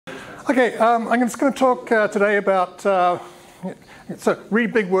Okay, I'm just going to talk today about, so really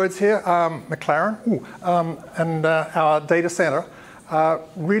big words here, McLaren and our data center.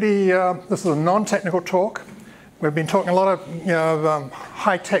 Really, this is a non-technical talk. We've been talking a lot of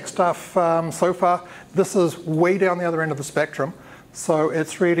high-tech stuff so far. This is way down the other end of the spectrum. So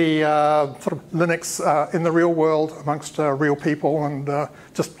it's really sort of Linux in the real world amongst real people, and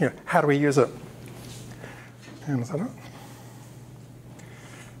just how do we use it? And is that it?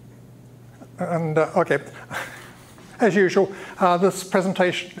 And okay, as usual, this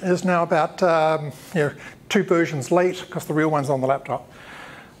presentation is now about 2 versions late because the real one's on the laptop.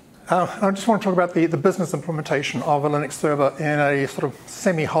 I just want to talk about the business implementation of a Linux server in a sort of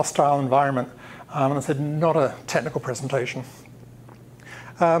semi-hostile environment. And I said not a technical presentation.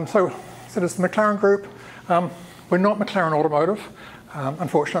 So this is the McLaren Group. We're not McLaren Automotive,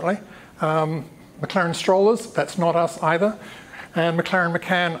 unfortunately. McLaren Strollers, that's not us either. And McLaren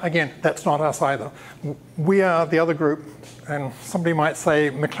McCann, again, that's not us either. We are the other group, and somebody might say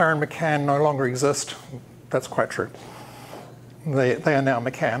McLaren McCann no longer exist. That's quite true. They are now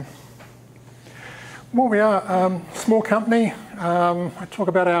McCann. Well, we are small company. I talk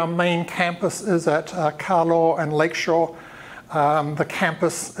about our main campus is at Carlaw and Lakeshore. The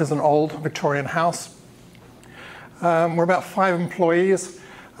campus is an old Victorian house. We're about 5 employees.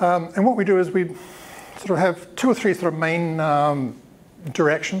 And what we do is we sort of have 2 or 3 sort of main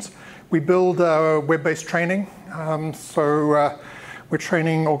directions. We build web-based training. So we're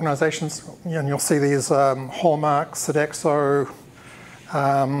training organizations, and you'll see these Hallmark, Sodexo,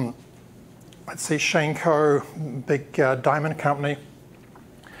 let's see, Shaneco, big diamond company.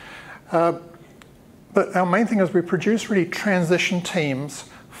 But our main thing is we produce really transition teams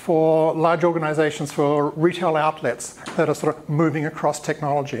for large organizations, for retail outlets that are sort of moving across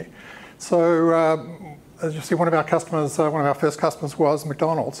technology. So as you see, one of our customers, one of our first customers was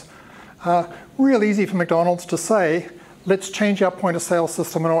McDonald's. Real easy for McDonald's to say, let's change our point of sale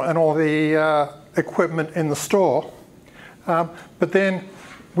system and all the equipment in the store. But then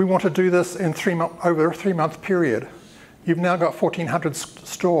we want to do this in over a 3-month period. You've now got 1,400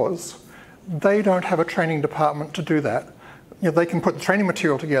 stores. They don't have a training department to do that. They can put the training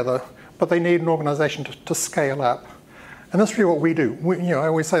material together, but they need an organization to scale up. And that's really what we do. I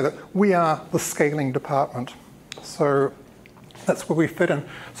always say that we are the scaling department. So that's where we fit in.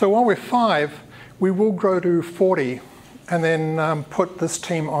 So while we're 5, we will grow to 40 and then put this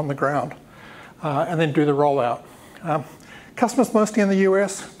team on the ground and then do the rollout. Customers mostly in the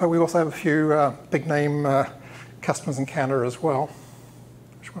US, but we also have a few big name customers in Canada as well.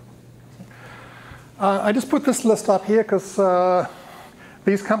 I just put this list up here because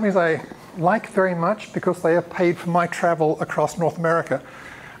these companies I like very much because they have paid for my travel across North America.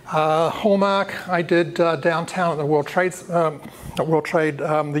 Hallmark, I did downtown at the World Trade,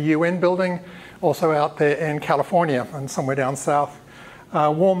 the UN building, also out there in California and somewhere down south.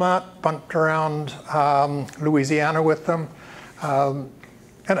 Walmart, bumped around Louisiana with them. And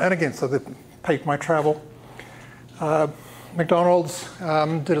again, so they paid for my travel. McDonald's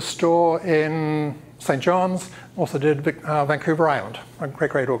did a store in St. John's, also did Vancouver Island, a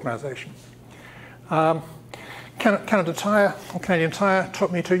great organization. Canadian Tire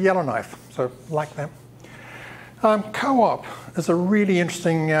took me to Yellowknife, so like them. Co-op is a really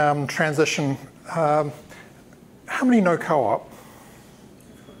interesting transition. How many know co-op?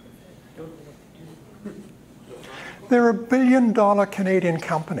 They're $1 billion Canadian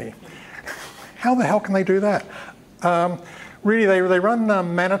company. How the hell can they do that? Really, they run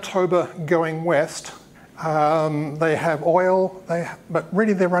Manitoba going west. They have oil, but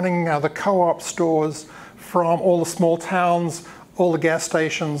really they're running the co-op stores from all the small towns, all the gas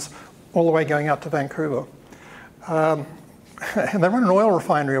stations, all the way going out to Vancouver. And they run an oil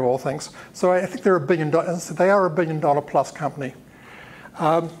refinery of all things. So I think they're $1 billion. They are $1 billion plus company.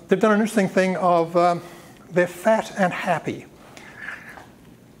 They've done an interesting thing of they're fat and happy,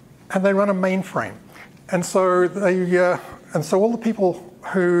 and they run a mainframe. And so all the people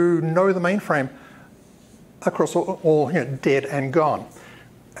who know the mainframe, of course, all dead and gone.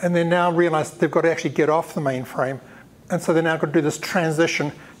 And they now realize they've got to actually get off the mainframe. And so they're now going to do this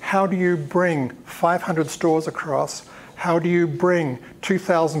transition. How do you bring 500 stores across? How do you bring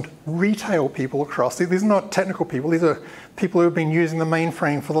 2,000 retail people across? These are not technical people. These are people who have been using the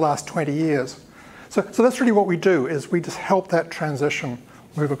mainframe for the last 20 years. So that's really what we do, is we just help that transition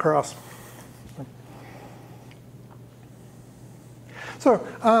move across. So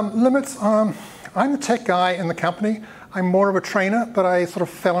limits, I'm the tech guy in the company. I'm more of a trainer, but I sort of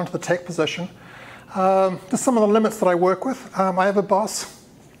fell into the tech position. There's some of the limits that I work with. I have a boss.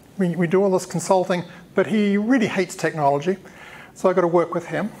 We do all this consulting, but he really hates technology. So I've got to work with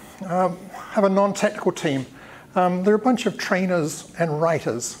him. Have a non-technical team. They're a bunch of trainers and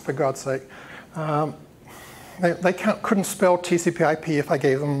writers, for God's sake. They couldn't spell TCP/IP if I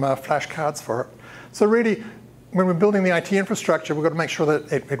gave them flashcards for it. So really, when we're building the IT infrastructure, we've got to make sure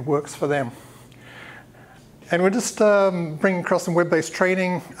that it works for them. And we're just bringing across some web-based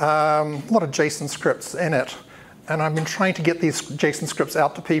training, a lot of JSON scripts in it. And I've been trying to get these JSON scripts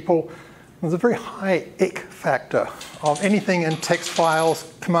out to people. There's a very high ick factor of anything in text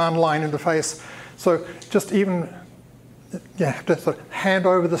files, command line interface. So just even, you have to sort of hand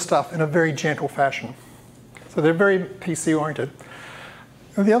over the stuff in a very gentle fashion. So they're very PC oriented.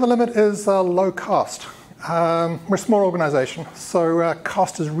 And the other limit is low cost. We're a small organization, so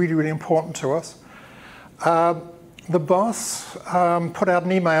cost is really, really important to us. The boss put out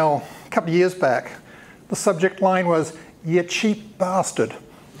an email a couple of years back. The subject line was, "You cheap bastard."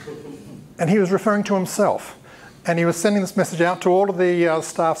 And he was referring to himself. And he was sending this message out to all of the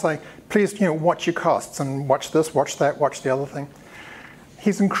staff saying, please, watch your costs and watch this, watch that, watch the other thing.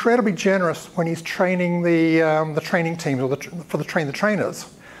 He's incredibly generous when he's training the training teams or for the trainers.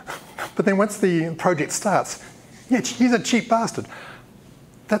 But then once the project starts, yeah, he's a cheap bastard.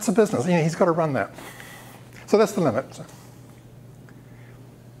 That's a business. He's got to run that. So that's the limit.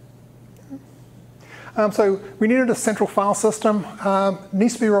 So we needed a central file system. It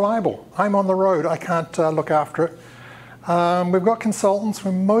needs to be reliable. I'm on the road. I can't look after it. We've got consultants.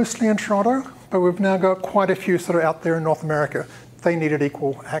 We're mostly in Toronto, but we've now got quite a few sort of out there in North America. They needed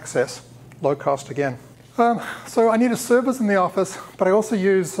equal access, low cost again. So I needed servers in the office, but I also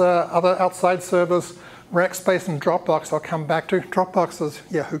use other outside servers, Rackspace and Dropbox I'll come back to. Dropbox is,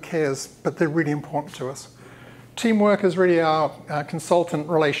 yeah, who cares, but they're really important to us. Teamwork is really our consultant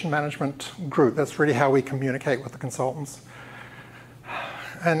relation management group. That's really how we communicate with the consultants.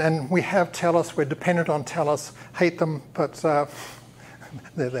 And we have TELUS, we're dependent on TELUS, hate them, but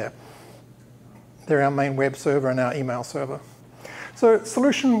they're there. They're our main web server and our email server. So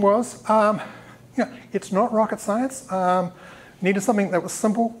solution was, it's not rocket science. Needed something that was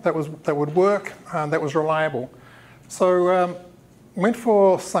simple, that would work, that was reliable. So went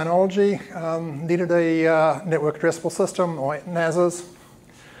for Synology, needed a network addressable system, or NASs.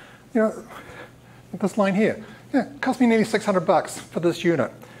 This line here, it cost me nearly $600 for this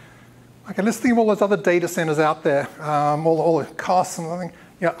unit. Okay, let's think of all those other data centers out there, all the costs and everything.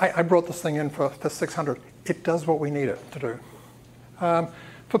 I brought this thing in for $600. It does what we need it to do.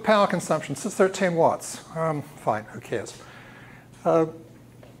 For power consumption, sits there at 10 watts. Fine, who cares?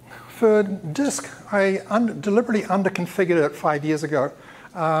 For disk, I deliberately underconfigured it 5 years ago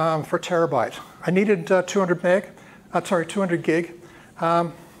for a terabyte. I needed 200 gig.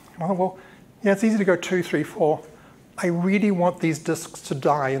 Well, yeah, it's easy to go 2, 3, 4. I really want these disks to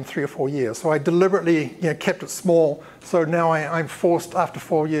die in 3 or 4 years. So I deliberately kept it small. So now I'm forced, after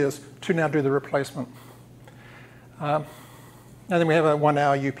 4 years, to now do the replacement. And then we have a 1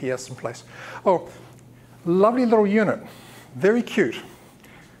 hour UPS in place. Oh, lovely little unit, very cute.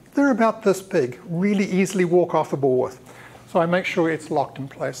 They're about this big, really easily walk off the board with. So I make sure it's locked in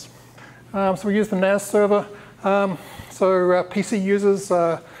place. So we use the NAS server. PC users,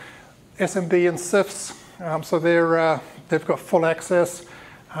 SMB and CIFS, so they've got full access.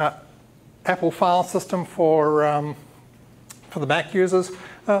 Apple file system for the Mac users.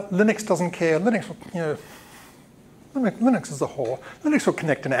 Linux doesn't care. Linux is a whore. Linux will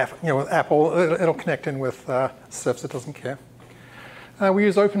connect in with Apple. It'll connect in with CIFS. It doesn't care. We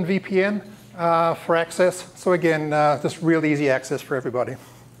use OpenVPN for access. So again, just real easy access for everybody.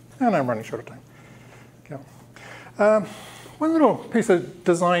 And I'm running short of time. Okay. One little piece of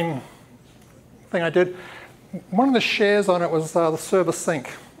design thing I did. One of the shares on it was the server sync.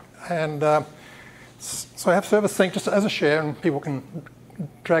 And so I have server sync just as a share, and people can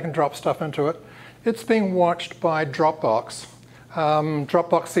drag and drop stuff into it. It's being watched by Dropbox.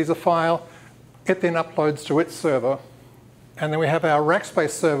 Dropbox sees a file. It then uploads to its server. And then we have our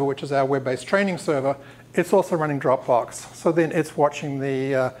Rackspace server, which is our web-based training server. It's also running Dropbox. So then it's watching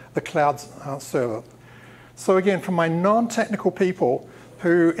the cloud server. So again, for my non-technical people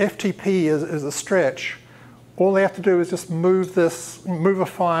who FTP is a stretch, all they have to do is just move a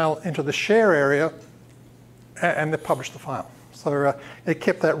file into the share area, and they publish the file. So it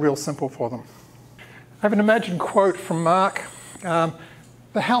kept that real simple for them. I have an imagined quote from Mark. The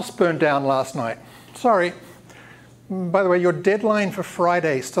house burned down last night. Sorry. By the way, your deadline for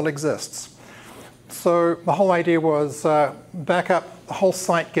Friday still exists. So the whole idea was backup. The whole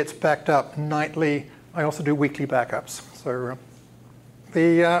site gets backed up nightly. I also do weekly backups. So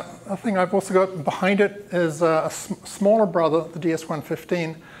the thing I've also got behind it is a smaller brother, the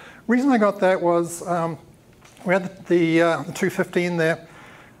DS115. Reason I got that was we had the 215 there,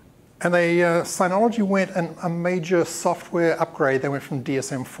 and Synology went in a major software upgrade. They went from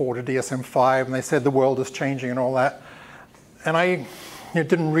DSM-4 to DSM-5, and they said the world is changing and all that. And I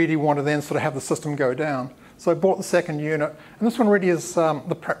didn't really want to then sort of have the system go down. So I bought the second unit, and this one really is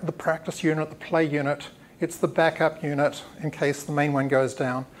the practice unit, the play unit. It's the backup unit in case the main one goes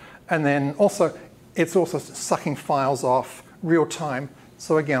down. And then also, it's also sucking files off real time.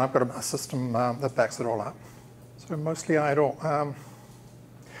 So again, I've got a system that backs it all up. So mostly idle. So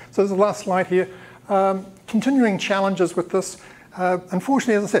there's the last slide here. Continuing challenges with this.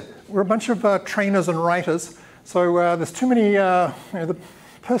 Unfortunately, as I said, we're a bunch of trainers and writers. So there's too many, the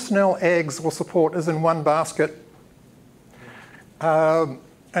personnel eggs or support is in one basket. And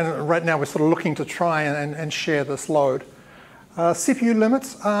right now we're sort of looking to try and share this load. CPU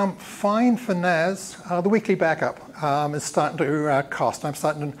limits, fine for NAS. The weekly backup is starting to cost. I'm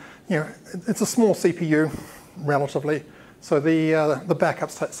starting to, it's a small CPU relatively, so the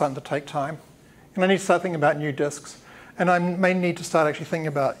backup's starting to take time. And I need to start thinking about new disks. And I may need to start actually thinking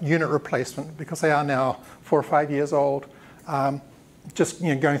about unit replacement because they are now 4 or 5 years old. Just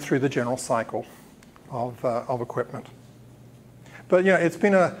going through the general cycle of equipment. But it's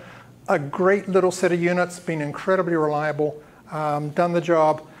been a great little set of units, been incredibly reliable, done the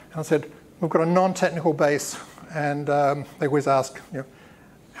job. And I said, we've got a non-technical base, and they always ask,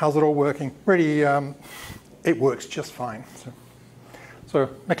 how's it all working? Really, it works just fine. So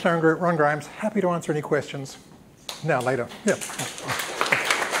McLaren Group, Ron Grimes, happy to answer any questions. Now, later. Yeah.